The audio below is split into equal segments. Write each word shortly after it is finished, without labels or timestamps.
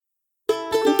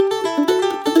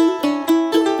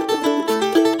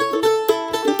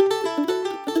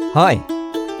Hi,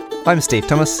 I'm Steve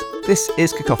Thomas. This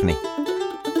is Cacophony.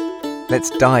 Let's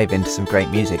dive into some great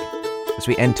music as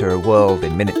we enter a world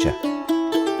in miniature.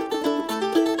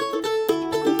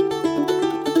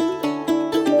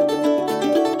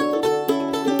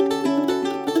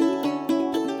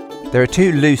 There are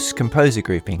two loose composer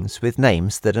groupings with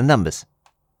names that are numbers.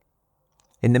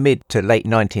 In the mid to late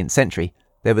 19th century,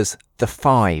 there was the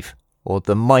Five, or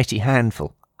the Mighty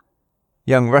Handful,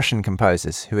 young Russian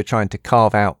composers who were trying to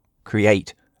carve out,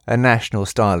 create a national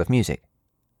style of music.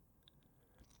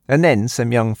 And then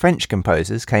some young French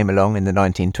composers came along in the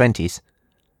 1920s,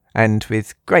 and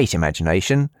with great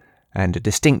imagination and a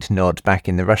distinct nod back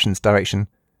in the Russians' direction,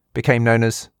 became known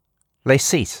as Les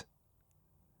Six.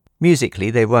 Musically,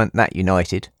 they weren't that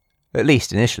united, at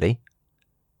least initially.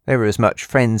 They were as much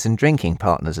friends and drinking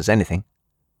partners as anything.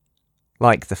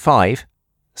 Like the Five,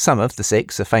 some of the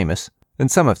Six are famous, and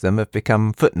some of them have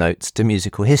become footnotes to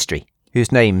musical history,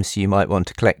 whose names you might want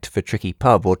to collect for tricky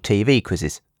pub or TV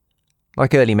quizzes,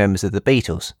 like early members of the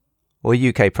Beatles, or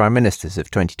UK Prime Ministers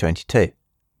of 2022.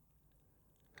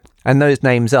 And those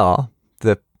names are,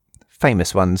 the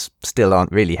famous ones still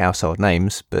aren't really household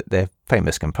names, but they're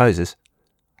famous composers,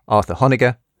 Arthur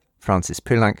Honegger, Francis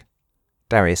Poulenc,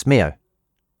 Darius Milhaud,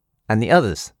 and the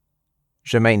others,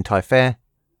 Germaine Taillefer,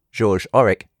 Georges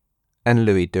Auric, and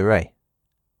Louis Duret.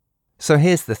 So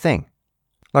here's the thing.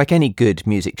 Like any good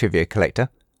music trivia collector,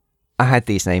 I had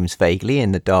these names vaguely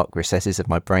in the dark recesses of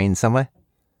my brain somewhere.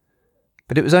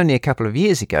 But it was only a couple of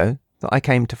years ago that I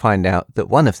came to find out that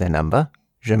one of their number,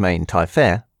 Germaine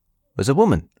Taillefer, was a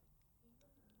woman.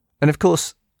 And of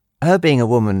course, her being a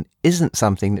woman isn't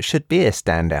something that should be a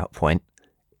standout point,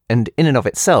 and in and of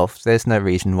itself, there's no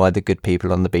reason why the good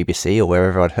people on the BBC or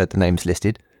wherever I'd heard the names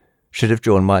listed should have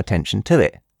drawn my attention to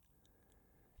it.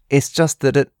 It's just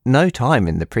that at no time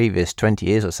in the previous 20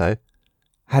 years or so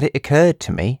had it occurred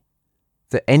to me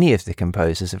that any of the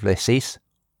composers of Les Six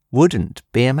wouldn't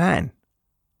be a man.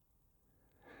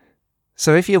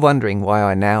 So if you're wondering why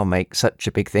I now make such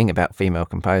a big thing about female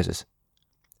composers,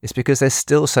 it's because there's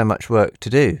still so much work to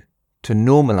do to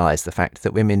normalise the fact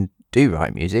that women do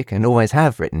write music and always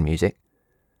have written music,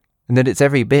 and that it's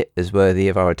every bit as worthy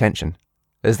of our attention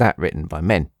as that written by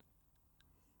men.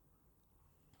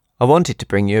 I wanted to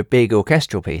bring you a big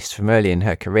orchestral piece from early in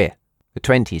her career, the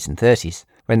 20s and 30s,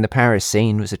 when the Paris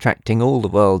scene was attracting all the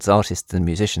world's artists and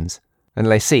musicians, and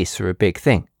Les Six were a big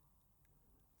thing.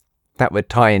 That would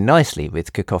tie in nicely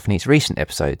with Cacophony's recent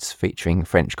episodes featuring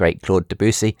French great Claude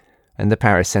Debussy and the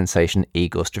Paris sensation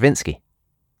Igor Stravinsky.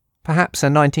 Perhaps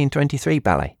a 1923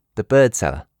 ballet, The Bird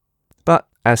Seller. But,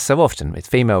 as so often with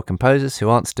female composers who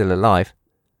aren't still alive,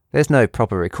 there's no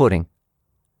proper recording.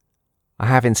 I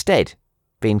have instead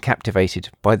been captivated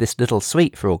by this little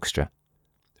suite for orchestra,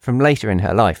 from later in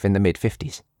her life in the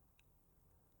mid-50s.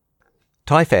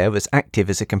 Taillefer was active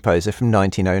as a composer from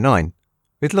 1909,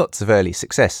 with lots of early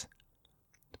success.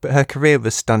 But her career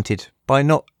was stunted by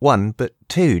not one but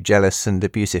two jealous and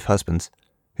abusive husbands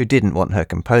who didn't want her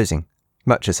composing,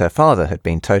 much as her father had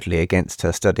been totally against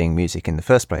her studying music in the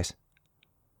first place.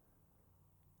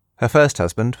 Her first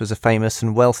husband was a famous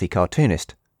and wealthy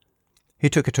cartoonist, who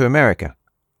took her to America,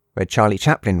 where Charlie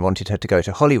Chaplin wanted her to go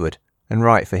to Hollywood and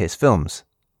write for his films.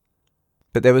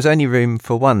 But there was only room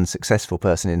for one successful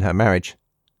person in her marriage,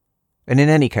 and in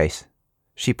any case,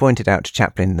 she pointed out to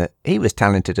Chaplin that he was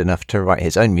talented enough to write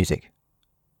his own music.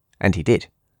 And he did.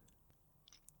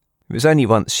 It was only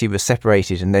once she was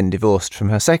separated and then divorced from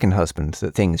her second husband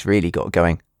that things really got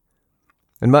going,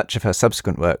 and much of her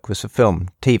subsequent work was for film,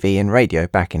 TV and radio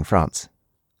back in France.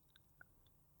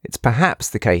 It's perhaps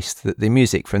the case that the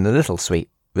music from the Little Suite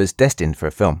was destined for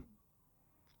a film.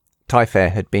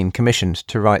 Taillefer had been commissioned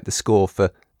to write the score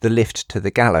for The Lift to the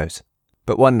Gallows,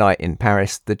 but one night in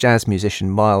Paris the jazz musician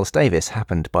Miles Davis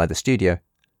happened by the studio.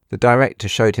 The director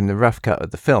showed him the rough cut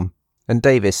of the film, and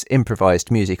Davis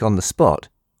improvised music on the spot,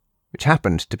 which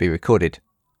happened to be recorded,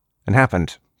 and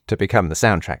happened to become the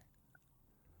soundtrack.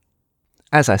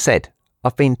 As I said,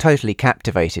 I've been totally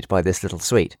captivated by this little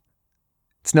suite.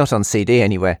 It's not on CD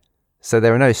anywhere, so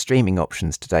there are no streaming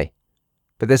options today,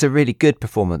 but there's a really good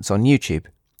performance on YouTube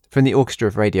from the Orchestra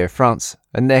of Radio France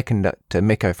and their conductor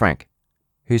Miko Frank,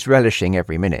 who's relishing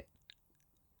every minute.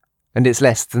 And it's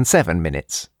less than 7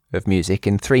 minutes of music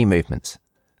in 3 movements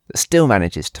that still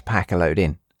manages to pack a load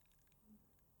in.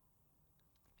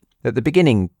 At the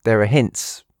beginning, there are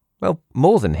hints, well,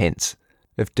 more than hints,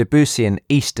 of Debussyan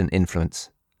Eastern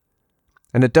influence,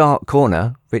 and a dark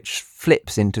corner which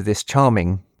flips into this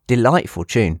charming, delightful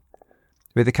tune,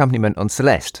 with accompaniment on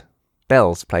celeste,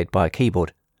 bells played by a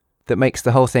keyboard, that makes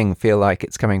the whole thing feel like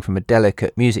it's coming from a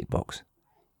delicate music box.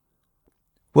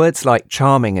 Words like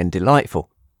charming and delightful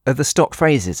are the stock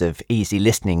phrases of easy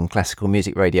listening classical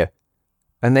music radio,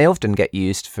 and they often get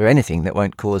used for anything that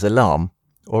won't cause alarm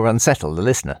or unsettle the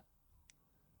listener.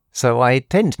 So I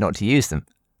tend not to use them,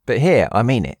 but here I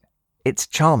mean it. It's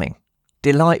charming,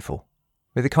 delightful,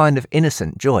 with a kind of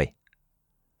innocent joy.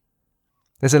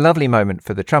 There's a lovely moment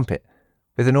for the trumpet,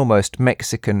 with an almost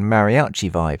Mexican mariachi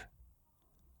vibe.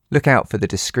 Look out for the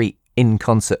discreet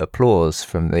in-concert applause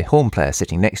from the horn player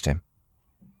sitting next to him.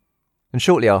 And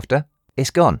shortly after,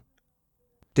 it's gone,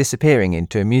 disappearing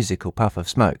into a musical puff of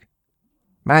smoke.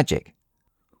 Magic.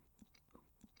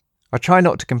 I try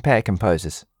not to compare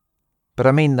composers, but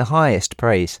I mean the highest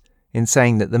praise in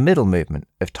saying that the middle movement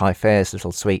of Taillefer's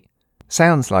Little Suite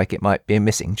sounds like it might be a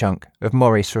missing chunk of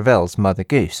Maurice Ravel's Mother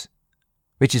Goose,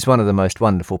 which is one of the most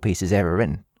wonderful pieces ever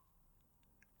written.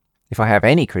 If I have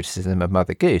any criticism of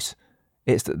Mother Goose,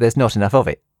 it's that there's not enough of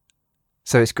it,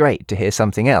 so it's great to hear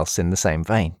something else in the same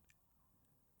vein.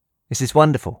 This is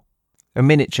wonderful, a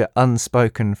miniature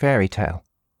unspoken fairy tale,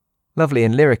 lovely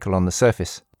and lyrical on the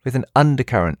surface, with an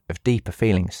undercurrent of deeper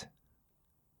feelings.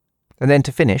 And then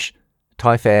to finish,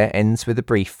 Taillefer ends with a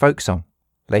brief folk song,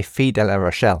 Les Filles de la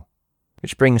Rochelle,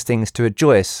 which brings things to a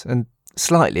joyous and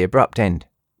slightly abrupt end.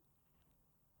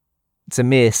 It's a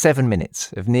mere 7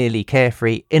 minutes of nearly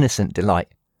carefree, innocent delight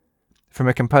from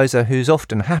a composer whose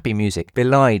often happy music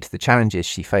belied the challenges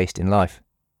she faced in life.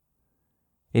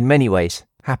 In many ways,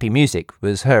 happy music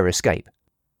was her escape.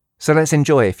 So let's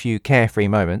enjoy a few carefree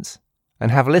moments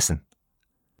and have a listen.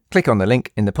 Click on the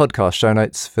link in the podcast show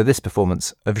notes for this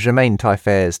performance of Germaine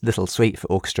Taillefer's Little Suite for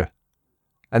Orchestra,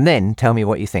 and then tell me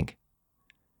what you think.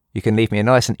 You can leave me a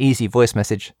nice and easy voice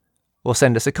message or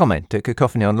send us a comment at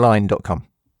cacophonyonline.com.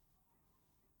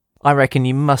 I reckon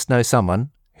you must know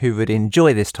someone who would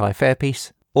enjoy this Taillefer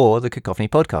piece or the Cacophony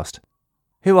podcast.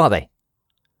 Who are they?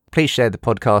 Please share the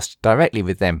podcast directly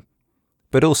with them,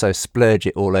 but also splurge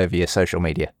it all over your social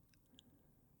media.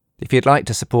 If you'd like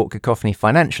to support Cacophony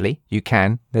financially, you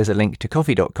can. There's a link to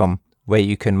ko-fi.com where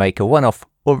you can make a one-off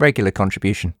or regular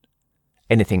contribution.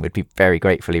 Anything would be very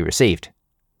gratefully received.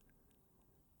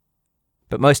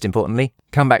 But most importantly,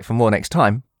 come back for more next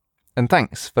time, and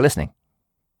thanks for listening.